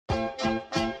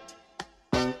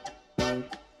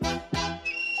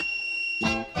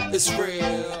It's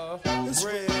real. It's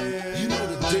real. You know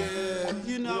the deal.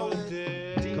 You know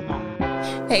the deal. Come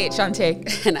on. Hey, it's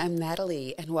Shantae. And I'm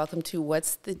Natalie, and welcome to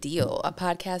What's the Deal, a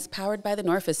podcast powered by The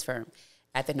Norfus Firm.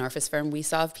 At The Norfus Firm, we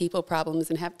solve people problems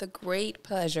and have the great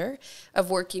pleasure of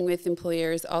working with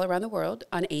employers all around the world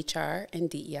on HR and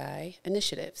DEI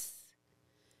initiatives.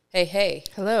 Hey.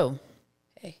 Hello.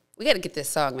 Hey, we got to get this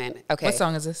song, man. Okay. What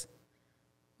song is this?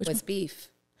 What's beef?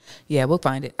 Yeah, we'll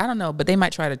find it. I don't know, but they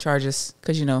might try to charge us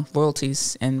because, you know,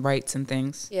 royalties and rights and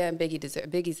things. Yeah, and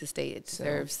Biggie's estate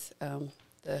deserves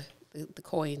the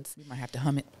coins. We might have to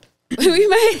hum it. We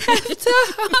might have to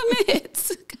hum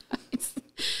it. Guys,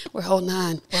 we're holding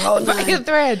on. We're holding on. Find a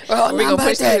thread. We're holding on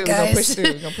by that, guys.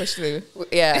 We're gonna push through.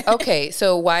 Yeah. Okay.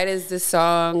 So why does this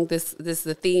song, this is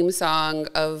the theme song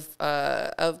of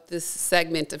this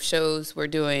segment of shows we're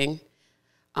doing,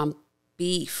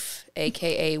 beef,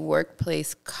 aka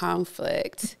workplace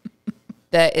conflict,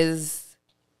 that is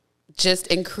just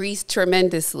increased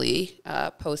tremendously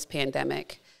post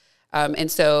pandemic, and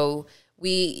so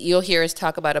you'll hear us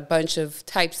talk about a bunch of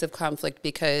types of conflict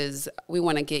because we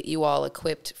want to get you all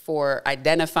equipped for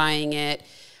identifying it,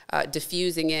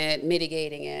 diffusing it,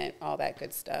 mitigating it, all that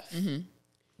good stuff. Mm-hmm.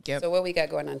 Yep. So what we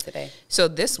got going on today? So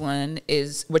this one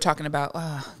is, we're talking about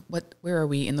where are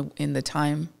we in the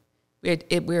time?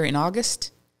 We're in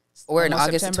August. We're in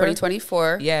August September. of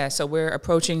 2024. Yeah, so we're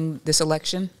approaching this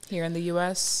election here in the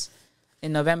U.S.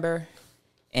 in November,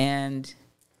 and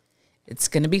it's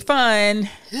going to be fun.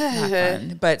 Not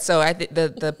fun. But so I think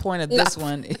the point of this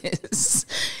one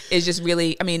is just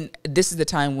really, I mean, this is the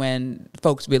time when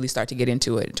folks really start to get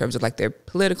into it in terms of like their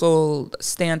political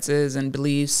stances and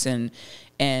beliefs and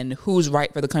who's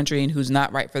right for the country and who's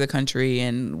not right for the country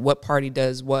and what party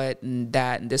does what and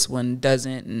that and this one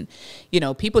doesn't. And, you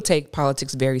know, people take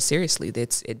politics very seriously.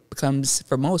 It becomes,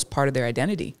 for most, part of their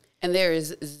identity. And there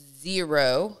is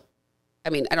zero,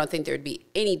 I mean, I don't think there would be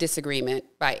any disagreement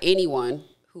by anyone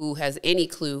who has any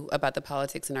clue about the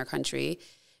politics in our country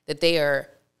that they are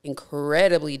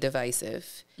incredibly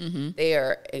divisive. Mm-hmm. They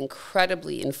are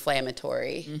incredibly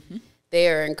inflammatory. Mm-hmm. They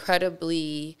are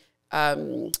incredibly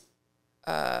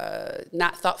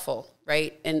not thoughtful,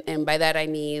 right? And by that I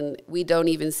mean we don't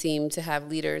even seem to have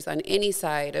leaders on any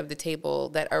side of the table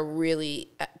that are really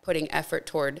putting effort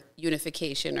toward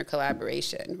unification or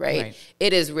collaboration, right?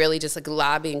 It is really just like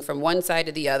lobbying from one side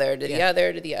to the other, to the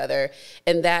other, to the other.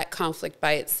 And that conflict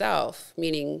by itself,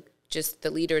 meaning just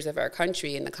the leaders of our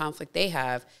country and the conflict they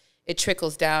have, it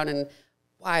trickles down in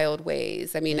wild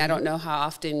ways. I mean, I don't know how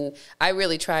often I'm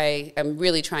really trying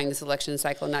this election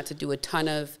cycle not to do a ton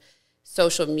of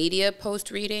social media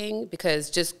post reading because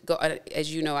just go,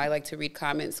 as you know, I like to read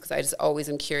comments because I just always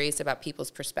am curious about people's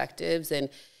perspectives. And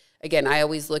again, I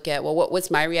always look at, well,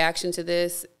 what's my reaction to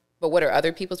this? But what are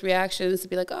other people's reactions? To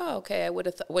be like, oh, okay, I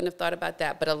wouldn't have thought about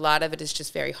that. But a lot of it is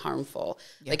just very harmful.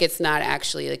 Yeah. Like it's not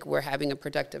actually like we're having a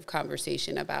productive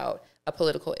conversation about a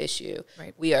political issue.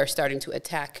 Right. We are starting to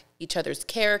attack each other's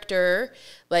character.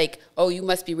 Like, oh, you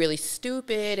must be really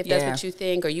stupid if that's what you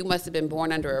think, or you must have been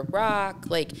born under a rock.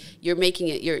 Like you're making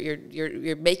it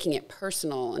you're making it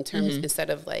personal in terms instead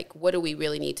of like what do we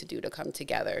really need to do to come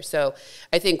together. So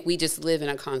I think we just live in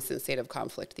a constant state of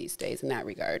conflict these days in that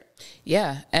regard.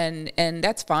 Yeah, and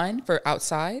that's fine for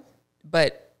outside,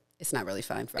 but it's not really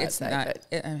fine for outside.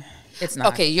 It's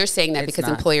not. Okay, you're saying that because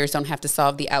employers don't have to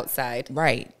solve the outside.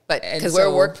 Right. But because we're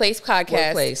a workplace podcast.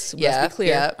 Workplace. Let's be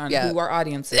clear on who our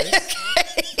audience is.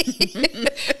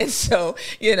 And so,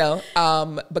 you know,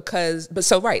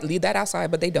 right, leave that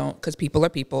outside, but they don't because people are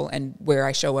people. And where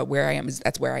I show up, where I am,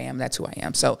 that's where I am. That's who I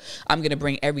am. So I'm going to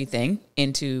bring everything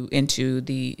into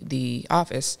the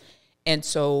office. And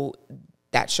so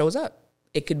that shows up.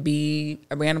 It could be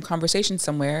a random conversation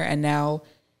somewhere. And now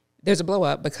there's a blow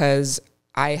up because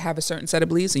I have a certain set of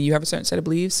beliefs and you have a certain set of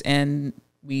beliefs, and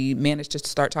we managed to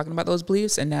start talking about those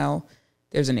beliefs, and now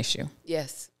there's an issue.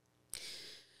 Yes.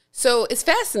 So it's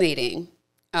fascinating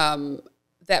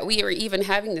that we are even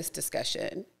having this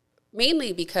discussion,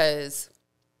 mainly because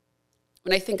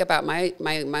when I think about my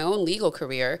own legal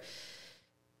career,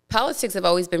 politics have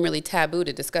always been really taboo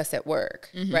to discuss at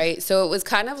work, right? So it was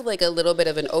kind of like a little bit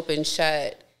of an open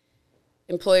shut.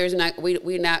 Employers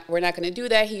we're not going to do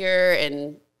that here,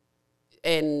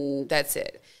 and that's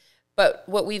it. But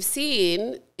what we've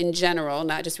seen in general,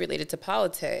 not just related to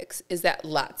politics, is that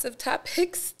lots of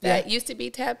topics that used to be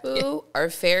taboo are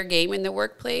fair game in the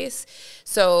workplace.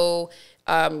 So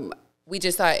we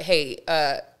just thought, hey,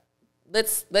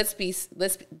 let's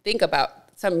think about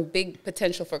some big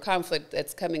potential for conflict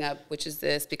that's coming up, which is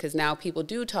this, because now people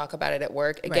do talk about it at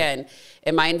work. Again,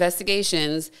 in my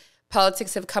investigations,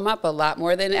 politics have come up a lot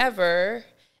more than ever.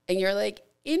 And you're like,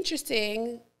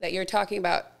 interesting that you're talking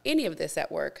about any of this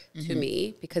at work to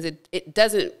me, because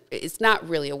it's not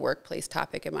really a workplace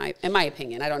topic in my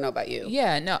opinion. I don't know about you.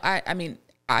 Yeah, no, I mean,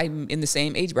 I'm in the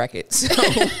same age bracket, so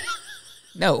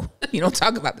no, you don't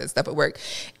talk about this stuff at work.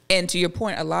 And to your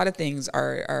point, a lot of things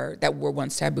are that were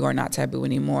once taboo are not taboo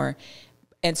anymore.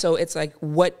 And so it's like,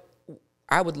 what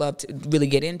I would love to really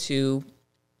get into,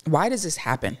 why does this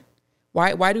happen?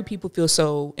 Why do people feel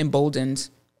so emboldened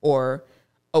or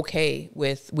okay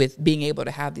with being able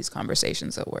to have these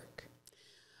conversations at work?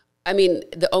 I mean,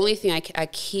 the only thing I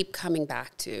keep coming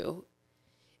back to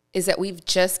is that we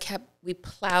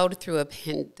plowed through a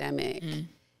pandemic.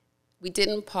 We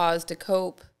didn't pause to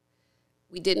cope.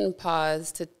 We didn't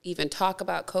pause to even talk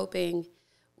about coping.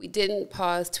 We didn't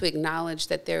pause to acknowledge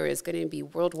that there is going to be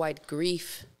worldwide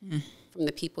grief from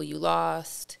the people you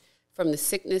lost, from the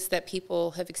sickness that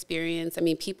people have experienced. I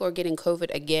mean, people are getting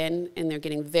COVID again, and they're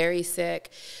getting very sick.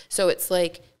 So it's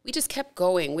like, we just kept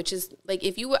going, which is like,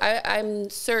 I'm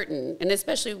certain, and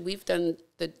especially we've done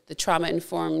the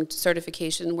trauma-informed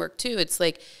certification work too. It's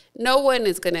like, no one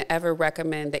is going to ever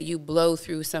recommend that you blow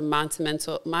through some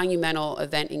monumental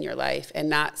event in your life and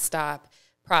not stop,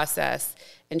 process,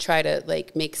 and try to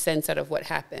like make sense out of what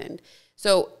happened.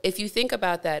 So if you think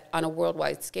about that on a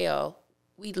worldwide scale,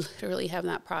 we literally have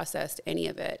not processed any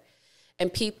of it.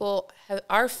 And people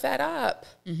are fed up,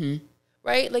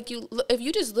 right? Like if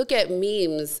you just look at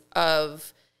memes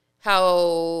of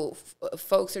how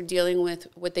folks are dealing with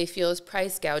what they feel is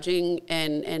price gouging.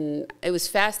 And it was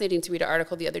fascinating to read an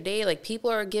article the other day. Like,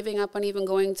 people are giving up on even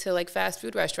going to like fast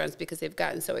food restaurants because they've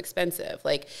gotten so expensive.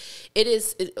 Like,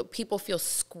 people feel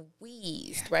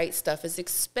squeezed, right? Stuff is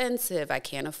expensive. I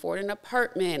can't afford an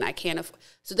apartment.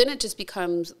 So then it just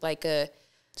becomes like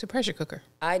it's a pressure cooker.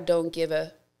 I don't give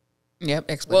a.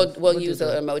 Yep. We'll use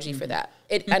an emoji for that.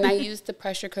 And I used the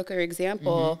pressure cooker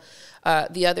example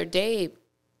the other day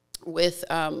with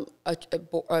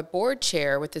a board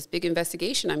chair with this big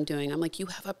investigation I'm doing. I'm like, you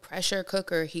have a pressure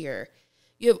cooker here.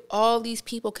 You have all these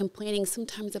people complaining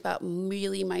sometimes about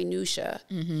really minutia,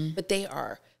 but they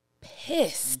are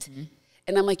pissed.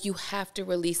 And I'm like, you have to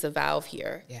release a valve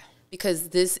here, because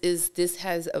this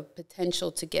has a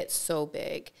potential to get so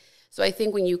big. So I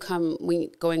think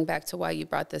going back to why you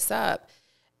brought this up,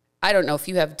 I don't know if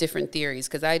you have different theories,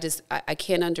 because I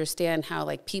can't understand how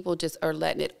like people just are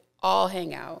letting it all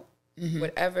hang out,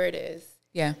 whatever it is.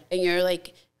 Yeah. And you're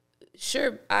like,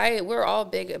 sure, we're all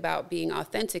big about being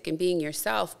authentic and being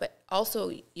yourself, but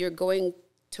also you're going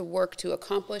to work to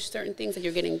accomplish certain things and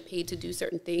you're getting paid to do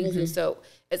certain things. And so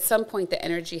at some point the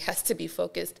energy has to be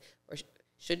focused, or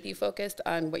should be focused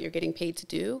on what you're getting paid to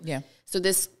do. Yeah. So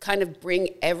this kind of bring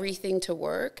everything to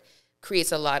work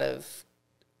creates a lot of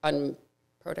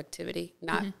unproductivity,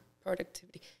 not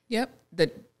productivity. Yep.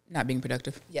 Not being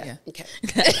productive. Yeah. Okay.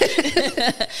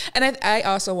 And I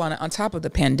also want to, on top of the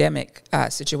pandemic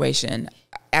situation,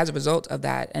 as a result of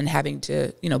that and having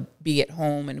to, be at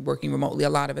home and working remotely, a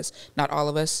lot of us, not all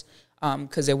of us,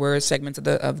 because there were segments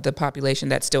of the population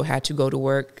that still had to go to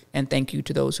work, and thank you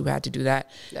to those who had to do that.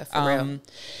 Yeah, for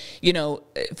real.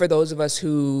 For those of us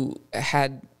who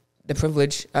had the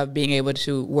privilege of being able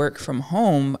to work from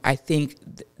home, I think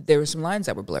there were some lines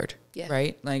that were blurred,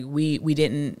 right? Like we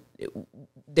didn't,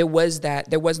 there was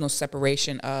no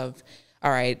separation of,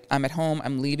 all right, I'm at home,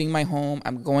 I'm leaving my home,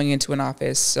 I'm going into an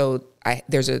office. So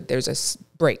there's a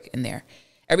break in there.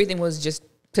 Everything was just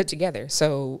put together.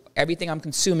 So everything I'm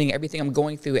consuming, everything I'm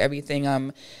going through, everything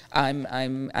I'm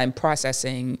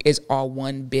processing is all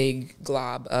one big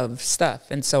glob of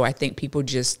stuff. And so I think people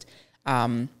just,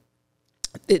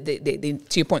 they,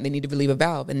 to your point, they need to relieve a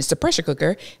valve, and it's a pressure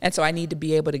cooker. And so I need to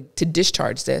be able to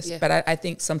discharge this. Yeah. But I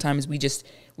think sometimes we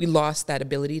lost that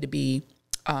ability to be,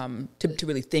 to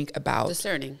really think about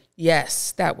discerning.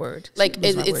 Yes, that word. Like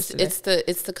it's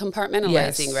the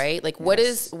compartmentalizing, right? Like what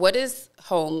is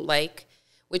home like?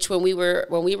 Which when we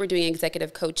were doing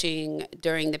executive coaching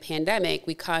during the pandemic,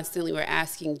 we constantly were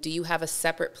asking, do you have a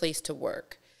separate place to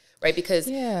work? Right, because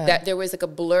that there was like a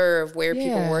blur of where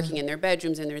people were working in their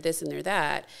bedrooms and they're this and they're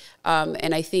that.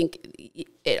 And I think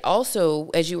it also,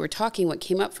 as you were talking, what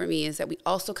came up for me is that we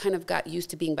also kind of got used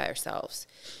to being by ourselves.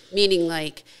 Meaning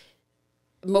like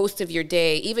most of your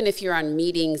day, even if you're on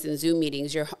meetings and Zoom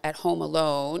meetings, you're at home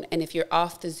alone. And if you're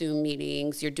off the Zoom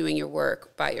meetings, you're doing your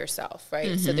work by yourself,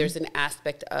 right? So there's an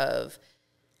aspect of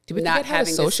not having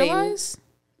to socialize.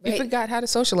 We forgot how to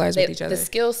socialize with each other.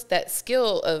 That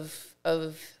skill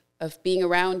of being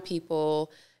around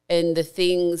people and the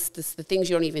things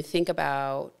you don't even think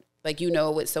about, like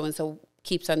what so-and-so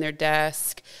keeps on their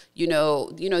desk,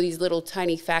 these little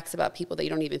tiny facts about people that you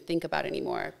don't even think about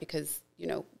anymore because,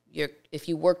 if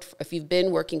you've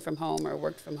been working from home or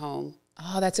worked from home.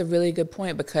 Oh, that's a really good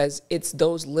point, because it's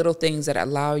those little things that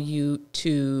allow you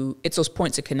to, it's those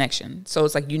points of connection. So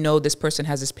it's like, this person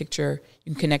has this picture,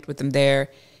 you can connect with them there.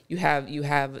 You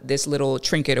have this little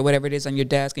trinket or whatever it is on your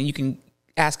desk, and you can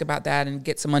ask about that and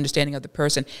get some understanding of the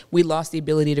person. We lost the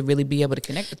ability to really be able to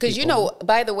connect with people. Because,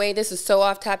 by the way, this is so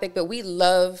off topic, but we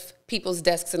love people's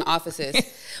desks and offices.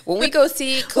 When we go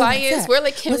see clients, we're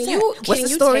like, can you take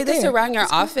us around your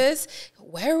office?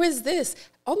 Where is this?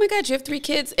 Oh my God, you have 3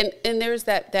 kids. And there's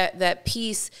that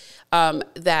piece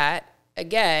that,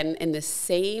 again, in the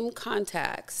same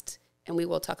context, and we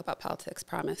will talk about politics,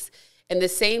 promise, in the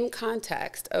same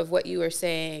context of what you were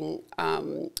saying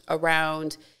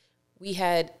around, we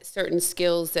had certain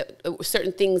skills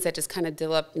certain things that just kind of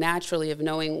developed naturally of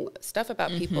knowing stuff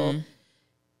about people.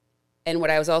 And what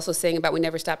I was also saying about we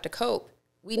never stopped to cope.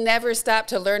 We never stopped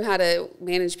to learn how to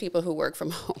manage people who work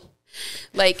from home.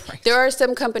 There are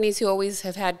some companies who always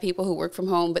have had people who work from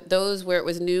home, but those where it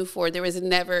was new there was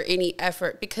never any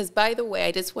effort. Because, by the way,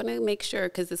 I just want to make sure,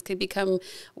 because this could become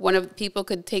people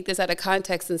could take this out of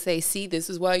context and say, see, this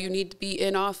is why you need to be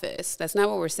in office. That's not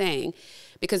what we're saying,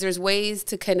 because there's ways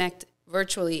to connect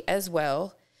virtually as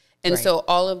well. And so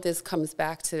all of this comes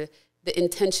back to the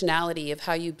intentionality of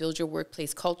how you build your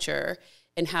workplace culture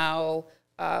and how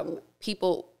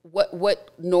people,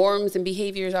 what norms and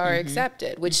behaviors are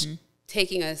accepted, which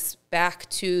taking us back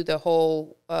to the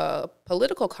whole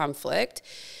political conflict,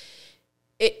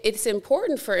 it's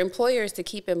important for employers to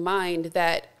keep in mind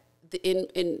that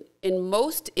in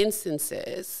most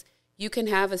instances, you can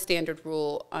have a standard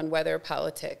rule on whether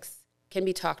politics can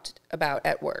be talked about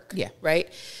at work. Yeah. Right.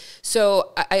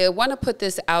 So I want to put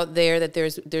this out there that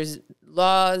there's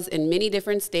laws in many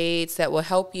different states that will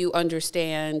help you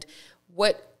understand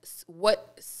what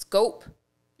scope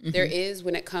there is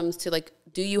when it comes to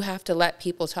do you have to let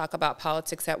people talk about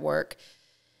politics at work?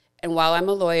 And while I'm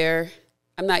a lawyer,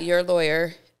 I'm not your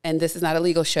lawyer, and this is not a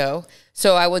legal show.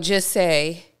 So I will just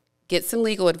say, get some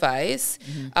legal advice.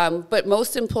 But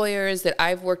most employers that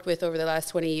I've worked with over the last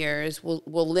 20 years will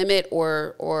limit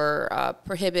or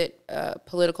prohibit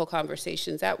political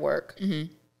conversations at work.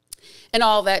 And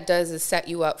all that does is set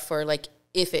you up for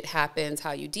if it happens,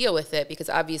 how you deal with it, because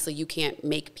obviously you can't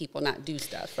make people not do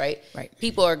stuff, right? Right.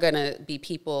 People are going to be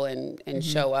people and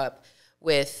show up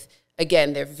with,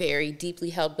 again, their very deeply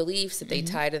held beliefs that they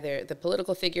tie to the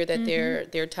political figure that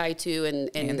they're tied to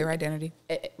and their identity.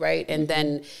 Right. And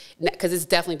then, because it's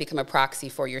definitely become a proxy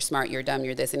for you're smart, you're dumb,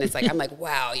 you're this. And it's I'm like,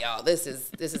 wow, y'all, this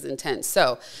is intense.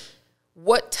 So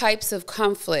what types of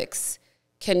conflicts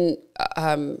can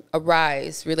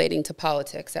arise relating to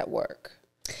politics at work?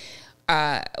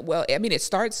 Well, I mean, it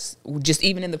starts just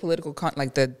even in the political,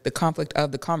 the conflict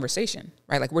of the conversation,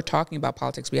 right? We're talking about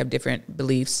politics. We have different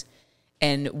beliefs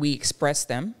and we express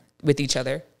them with each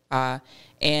other.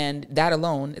 And that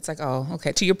alone, it's oh,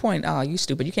 okay. To your point, oh, you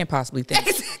stupid. You can't possibly think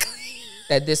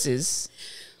that this is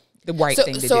the right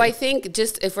thing to do. So I think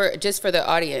just for the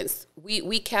audience,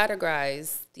 we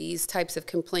categorize these types of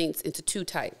complaints into 2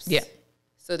 types. Yeah.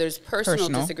 So there's personal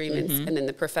disagreements and then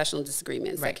the professional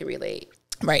disagreements that can relate.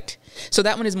 Right. So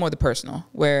that one is more the personal,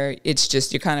 where it's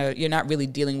just you're not really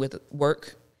dealing with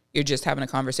work. You're just having a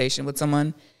conversation with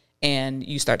someone and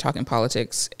you start talking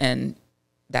politics, and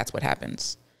that's what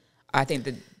happens. I think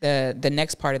that the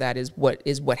next part of that is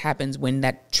what happens when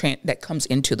that comes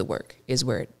into the work is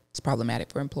where it's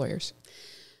problematic for employers.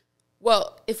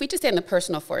 Well, if we just stay in the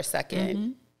personal for a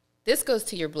second, this goes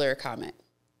to your Blair comment,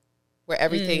 where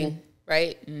everything,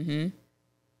 right?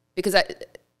 Because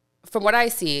from what I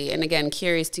see, and again,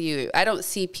 curious to you, I don't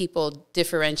see people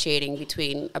differentiating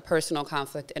between a personal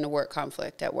conflict and a work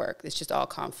conflict at work. It's just all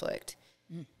conflict,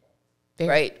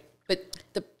 right?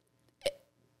 But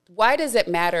why does it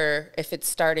matter if it's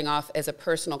starting off as a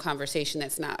personal conversation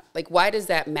that's not? Why does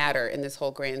that matter in this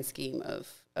whole grand scheme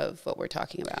of what we're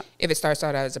talking about? If it starts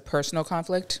out as a personal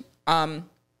conflict,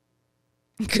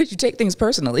 because you take things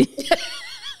personally.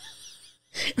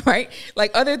 Right?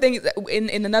 Other things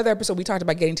in another episode, we talked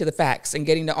about getting to the facts and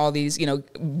getting to all these,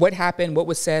 what happened, what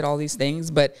was said, all these things.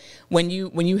 But when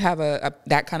you have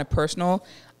that kind of personal,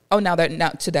 now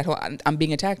to that whole, I'm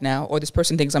being attacked now, or this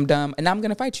person thinks I'm dumb and now I'm going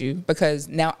to fight you because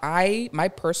now my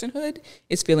personhood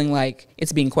is feeling like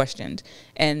it's being questioned.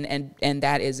 And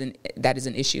that is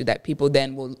an issue that people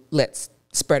then will let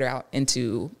spread out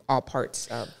into all parts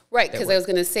of. Right. Because I was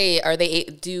going to say,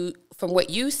 from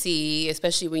what you see,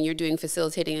 especially when you're doing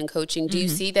facilitating and coaching, do you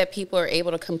see that people are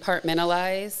able to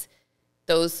compartmentalize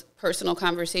those personal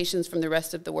conversations from the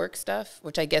rest of the work stuff,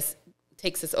 which I guess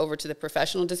takes us over to the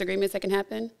professional disagreements that can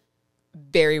happen?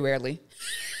 Very rarely.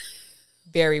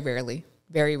 Very rarely.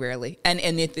 Very rarely. And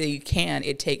if they can,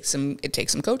 it takes some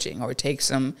coaching, or it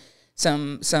takes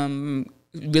some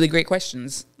really great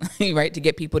questions, right, to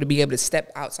get people to be able to step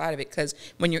outside of it. Because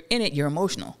when you're in it, you're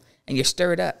emotional and you're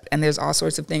stirred up, and there's all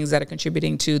sorts of things that are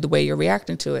contributing to the way you're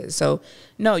reacting to it. So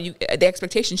no, the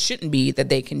expectation shouldn't be that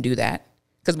they can do that,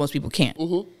 because most people can't.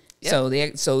 Mm-hmm.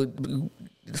 Yep. So the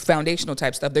foundational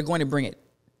type stuff, they're going to bring it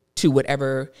to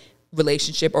whatever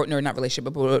relationship, or no, not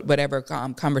relationship, but whatever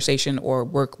conversation or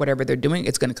work, whatever they're doing,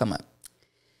 it's going to come up.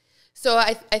 So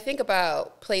I think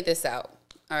about, play this out.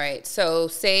 All right. So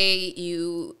say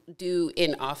you do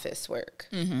in-office work,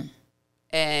 mm-hmm.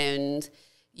 and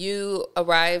you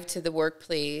arrive to the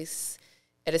workplace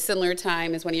at a similar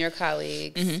time as one of your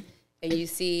colleagues, mm-hmm. and you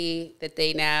see that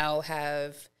they now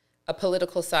have a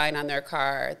political sign on their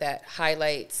car that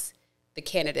highlights the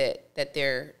candidate that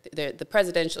they're the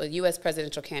presidential, U.S.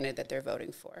 presidential candidate that they're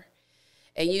voting for.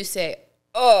 And you say,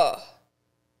 oh,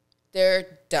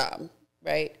 they're dumb,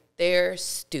 right? They're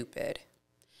stupid.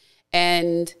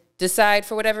 And decide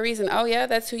for whatever reason, oh, yeah,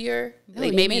 that's who you're,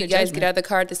 like, maybe you guys get out of the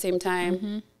car at the same time.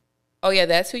 Mm-hmm. Oh, yeah,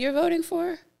 that's who you're voting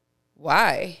for?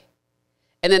 Why?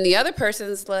 And then the other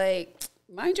person's like,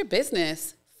 mind your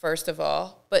business, first of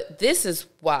all, but this is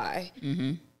why.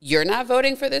 Mm-hmm. You're not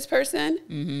voting for this person?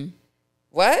 Mm-hmm.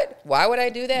 What? Why would I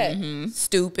do that? Mm-hmm.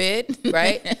 Stupid,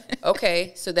 right?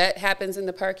 Okay, so that happens in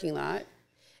the parking lot.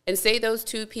 And say those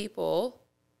two people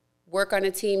work on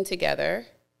a team together.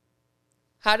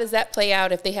 How does that play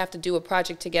out if they have to do a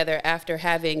project together after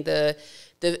having the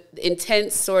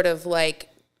intense sort of like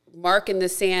mark in the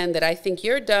sand that I think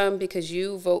you're dumb because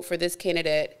you vote for this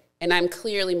candidate and I'm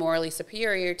clearly morally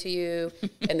superior to you,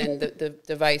 and then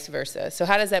the vice versa. So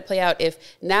how does that play out if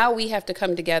now we have to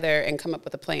come together and come up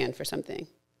with a plan for something?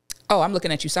 Oh, I'm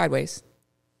looking at you sideways.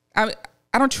 I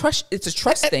don't trust. It's a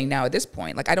trust thing now at this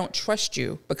point. Like, I don't trust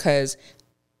you because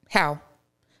how?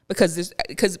 Because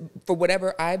for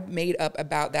whatever I've made up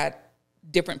about that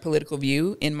different political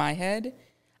view in my head,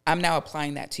 I'm now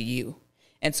applying that to you.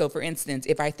 And so, for instance,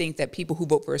 if I think that people who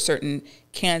vote for a certain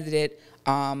candidate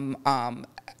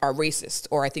are racist,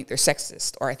 or I think they're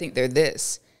sexist, or I think they're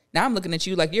this, now I'm looking at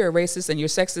you like you're a racist and you're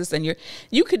sexist and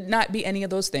you could not be any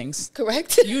of those things.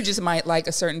 Correct. You just might like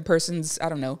a certain person's, I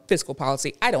don't know, fiscal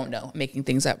policy. I don't know, making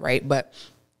things up, right? But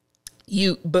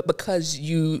because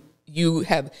you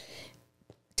have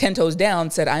 10 toes down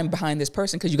said I'm behind this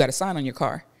person because you got a sign on your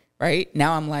car, right?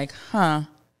 Now I'm like,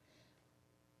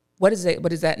 what is it?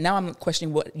 What is that? Now I'm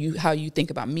questioning how you think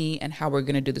about me and how we're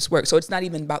going to do this work. So it's not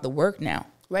even about the work now.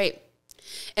 Right.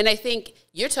 And I think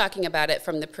you're talking about it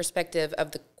from the perspective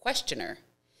of the questioner.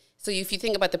 So if you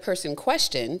think about the person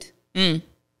questioned,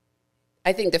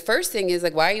 I think the first thing is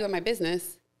like, why are you in my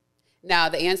business? Now,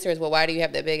 the answer is, well, why do you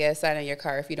have that big-ass sign on your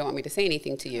car if you don't want me to say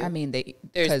anything to you? I mean,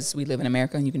 because we live in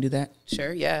America and you can do that.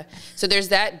 Sure, yeah. So there's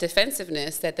that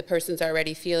defensiveness that the person's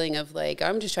already feeling of like,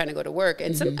 I'm just trying to go to work.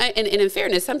 And and in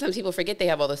fairness, sometimes people forget they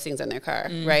have all those things on their car,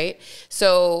 right?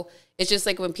 So it's just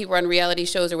like when people are on reality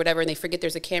shows or whatever and they forget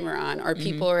there's a camera on, or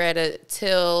people are at a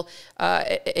till,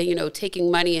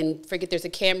 taking money and forget there's a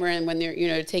camera, and when they're,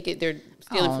 they're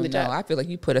stealing from the job. I feel like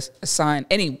you put a sign,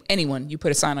 anyone, you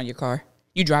put a sign on your car.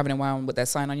 You driving around with that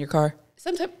sign on your car?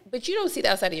 Sometimes, but you don't see the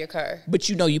outside of your car. But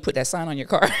you put that sign on your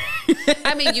car.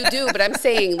 I mean, you do, but I'm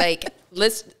saying like,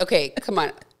 okay, come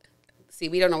on. See,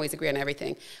 we don't always agree on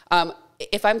everything.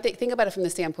 If I'm think about it from the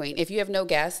standpoint, if you have no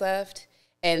gas left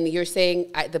and you're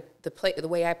saying the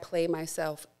way I play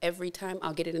myself every time,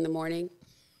 I'll get it in the morning.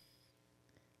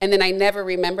 And then I never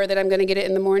remember that I'm going to get it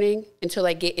in the morning until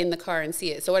I get in the car and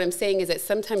see it. So what I'm saying is that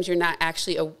sometimes you're not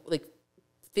actually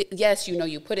yes,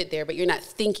 you put it there, but you're not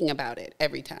thinking about it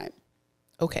every time.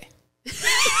 Okay.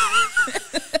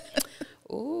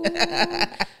 Ooh.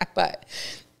 But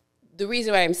the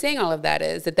reason why I'm saying all of that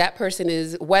is that person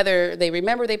is, whether they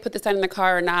remember they put the sign in the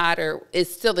car or not, or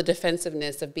is still the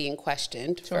defensiveness of being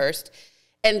questioned first.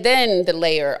 And then the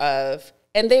layer of,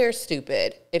 and they're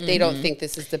stupid if they don't think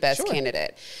this is the best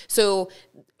candidate. So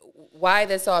why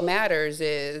this all matters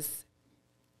is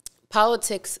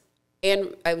politics.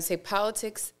 And I would say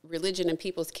politics, religion, and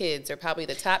people's kids are probably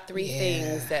the top three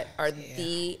things that are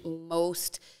the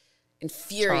most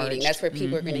infuriating. That's where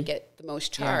people are going to get the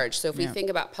most charged. So if we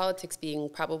think about politics being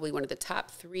probably one of the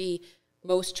top three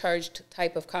most charged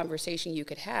type of conversation you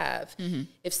could have,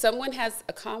 if someone has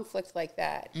a conflict like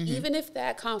that, even if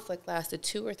that conflict lasted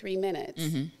 2 or 3 minutes,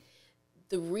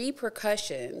 the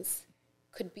repercussions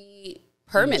could be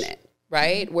permanent.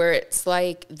 Right? Where it's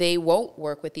like they won't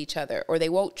work with each other, or they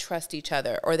won't trust each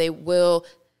other, or they will,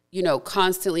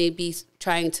 constantly be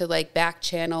trying to like back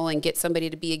channel and get somebody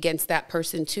to be against that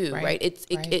person too. Right?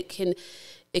 It can,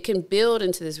 it can build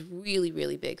into this really,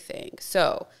 really big thing.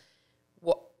 So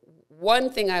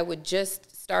one thing I would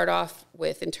just start off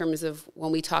with in terms of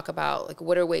when we talk about like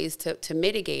what are ways to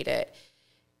mitigate it.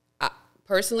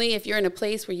 Personally, if you're in a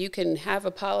place where you can have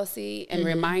a policy and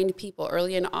remind people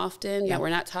early and often that we're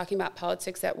not talking about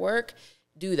politics at work,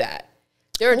 do that.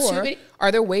 There are too many. Are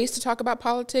there ways to talk about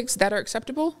politics that are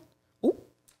acceptable? Ooh.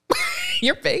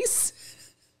 Your face.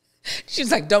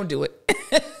 She's like, don't do it.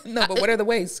 No, but what are the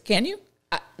ways? Can you?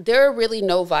 There are really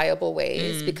no viable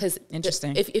ways because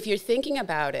interesting. If you're thinking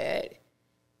about it,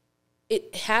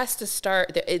 it has to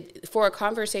start for a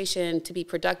conversation to be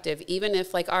productive, even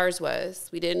if like ours was,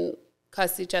 we didn't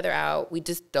cuss each other out. We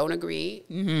just don't agree,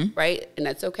 right? And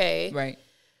that's okay. Right.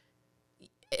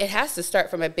 It has to start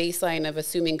from a baseline of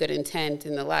assuming good intent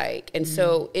and the like. And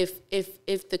so if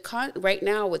right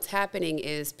now what's happening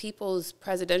is people's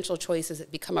presidential choices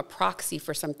become a proxy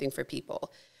for something for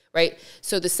people, right?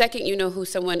 So the second you know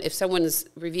if someone's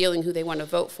revealing who they want to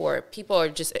vote for, people are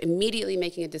just immediately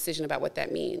making a decision about what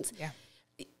that means. Yeah.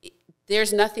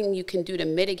 There's nothing you can do to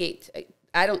mitigate.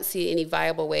 I don't see any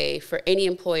viable way for any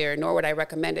employer, nor would I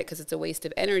recommend it because it's a waste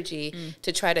of energy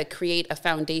to try to create a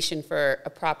foundation for a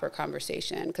proper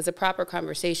conversation. Because a proper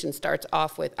conversation starts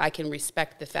off with, I can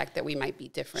respect the fact that we might be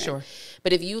different. Sure.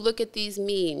 But if you look at these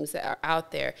memes that are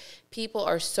out there, people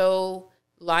are so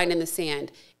line in the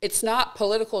sand. It's not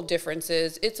political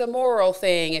differences. It's a moral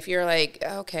thing. If you're like,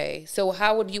 okay, so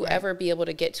how would you ever be able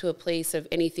to get to a place of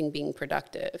anything being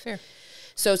productive? Fair.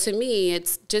 So to me,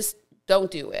 it's just,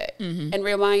 don't do it. And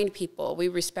remind people, we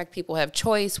respect people have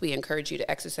choice. We encourage you to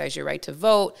exercise your right to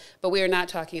vote, but we are not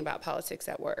talking about politics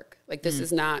at work. Like this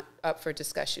is not up for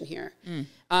discussion here.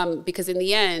 Because in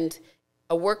the end,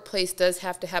 a workplace does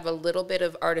have to have a little bit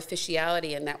of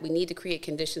artificiality in that we need to create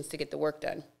conditions to get the work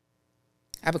done.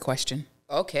 I have a question.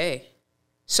 Okay.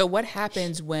 So what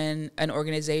happens when an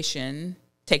organization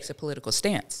takes a political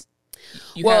stance?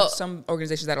 You have some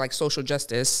organizations that are like social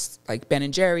justice, like Ben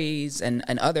and Jerry's and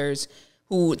others,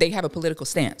 who they have a political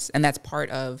stance, and that's part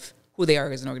of who they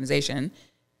are as an organization.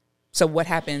 So what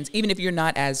happens, even if you're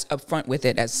not as upfront with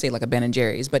it as, say, like a Ben and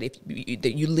Jerry's, but if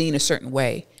you lean a certain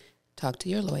way? Talk to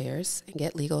your lawyers and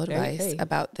get legal advice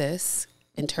about this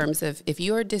in terms of if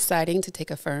you are deciding to take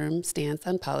a firm stance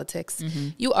on politics,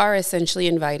 you are essentially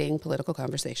inviting political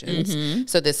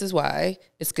conversations. So this is why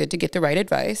it's good to get the right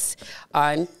advice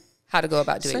on how to go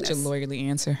about doing this. Such a lawyerly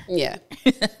answer. Yeah.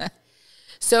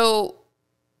 So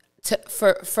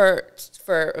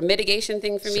for a mitigation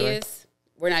thing for me is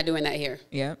we're not doing that here.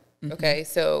 Yeah. Okay.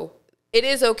 So it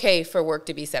is okay for work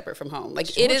to be separate from home.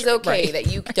 Like it is okay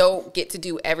that you don't get to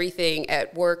do everything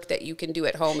at work that you can do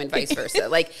at home and vice versa.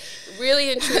 Like really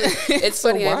and truly, it's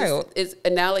so funny. Wild. It's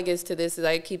analogous to this. Is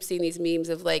I keep seeing these memes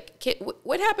of like,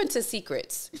 what happened to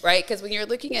secrets, right? Because when you're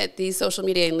looking at these social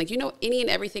media and like, you know, any and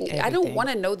everything. I don't want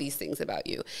to know these things about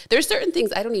you. There's certain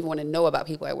things I don't even want to know about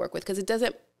people I work with because it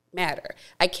doesn't matter.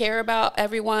 I care about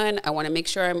everyone. I want to make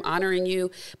sure I'm honoring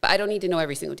you, but I don't need to know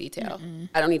every single detail.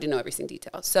 I don't need to know every single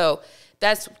detail. So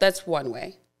that's one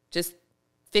way. Just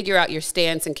figure out your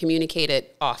stance and communicate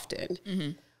it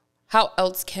often. How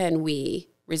else can we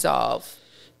resolve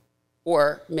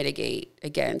or mitigate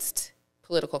against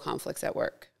political conflicts at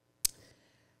work?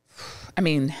 I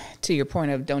mean, to your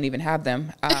point of don't even have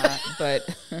them,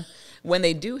 but when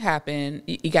they do happen,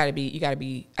 you gotta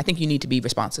be, I think you need to be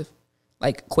responsive.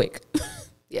 Like quick.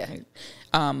 Yeah.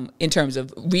 In terms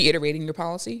of reiterating your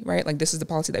policy, right? Like this is the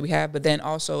policy that we have, but then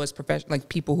also as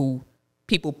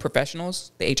people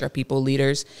professionals, the HR people,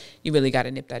 leaders, you really got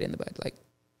to nip that in the bud, like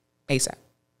ASAP.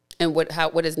 And what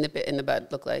does nip it in the bud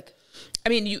look like? I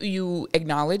mean, you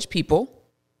acknowledge people,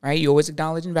 right? You always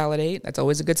acknowledge and validate. That's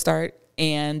always a good start.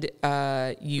 And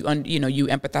you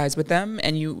empathize with them,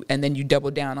 and then you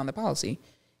double down on the policy.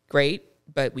 Great.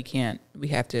 But we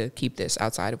have to keep this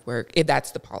outside of work if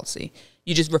that's the policy.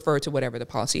 You just refer to whatever the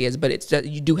policy is, but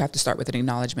you do have to start with an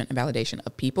acknowledgement and validation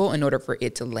of people in order for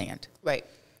it to land.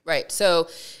 Right. So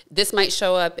this might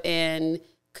show up in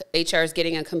HR is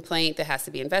getting a complaint that has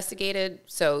to be investigated.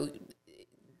 So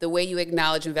the way you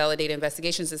acknowledge and validate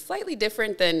investigations is slightly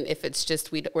different than if it's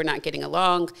just we're not getting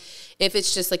along. If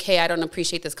it's just like, hey, I don't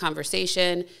appreciate this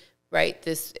conversation, right?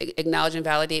 This acknowledge and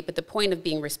validate. But the point of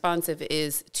being responsive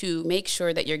is to make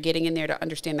sure that you're getting in there to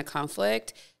understand the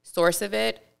conflict, source of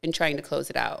it, and trying to close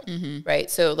it out, right?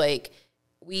 So like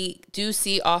we do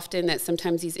see often that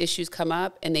sometimes these issues come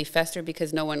up and they fester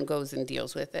because no one goes and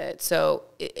deals with it. So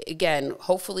again,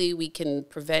 hopefully we can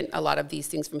prevent a lot of these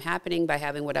things from happening by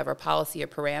having whatever policy or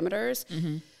parameters.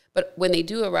 But when they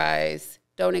do arise,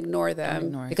 don't ignore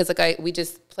them. Because like we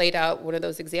just played out one of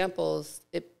those examples,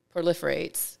 it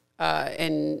proliferates.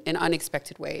 in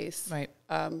unexpected ways. Right.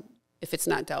 If it's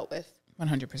not dealt with.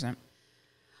 100%.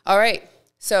 All right.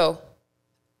 So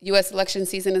U.S. election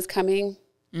season is coming.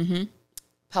 Mm-hmm.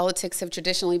 Politics have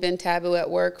traditionally been taboo at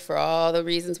work for all the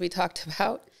reasons we talked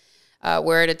about.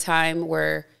 We're at a time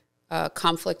where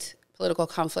political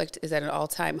conflict is at an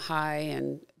all-time high,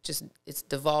 and just it's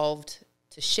devolved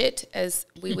to shit, as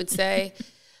we would say.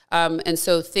 And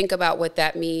so think about what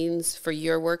that means for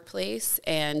your workplace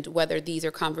and whether these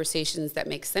are conversations that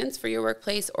make sense for your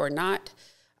workplace or not.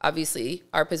 Obviously,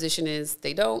 our position is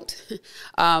they don't.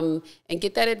 And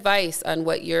get that advice on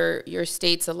what your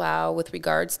states allow with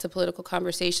regards to political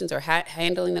conversations or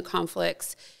handling the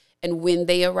conflicts. And when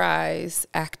they arise,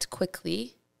 act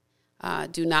quickly.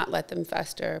 Do not let them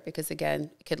fester because, again,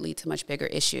 it could lead to much bigger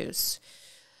issues.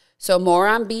 So more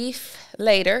on beef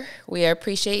later. We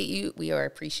appreciate you. We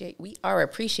appreciate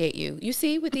you. You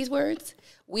see, with these words,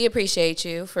 we appreciate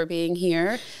you for being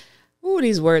here. Ooh,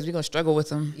 these words, we're going to struggle with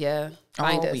them. Yeah.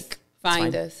 Find all us. week.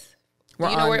 Find us.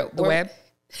 We're You know on the web,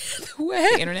 The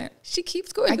web. the internet. She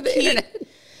keeps going to the internet.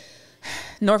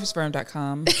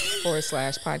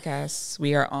 norfusfirm.com/podcasts.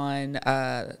 We are on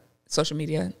social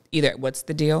media, either What's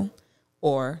the Deal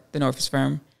or The Norfus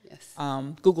Firm. Yes.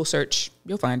 Google search,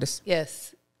 you'll find us.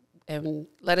 Yes. And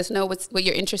let us know what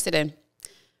you're interested in.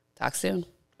 Talk soon.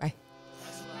 Bye.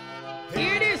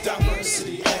 Here it is.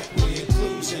 Diversity, equity,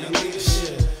 inclusion, and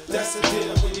leadership. That's the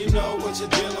deal when you know what you're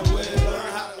dealing with.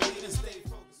 Learn how to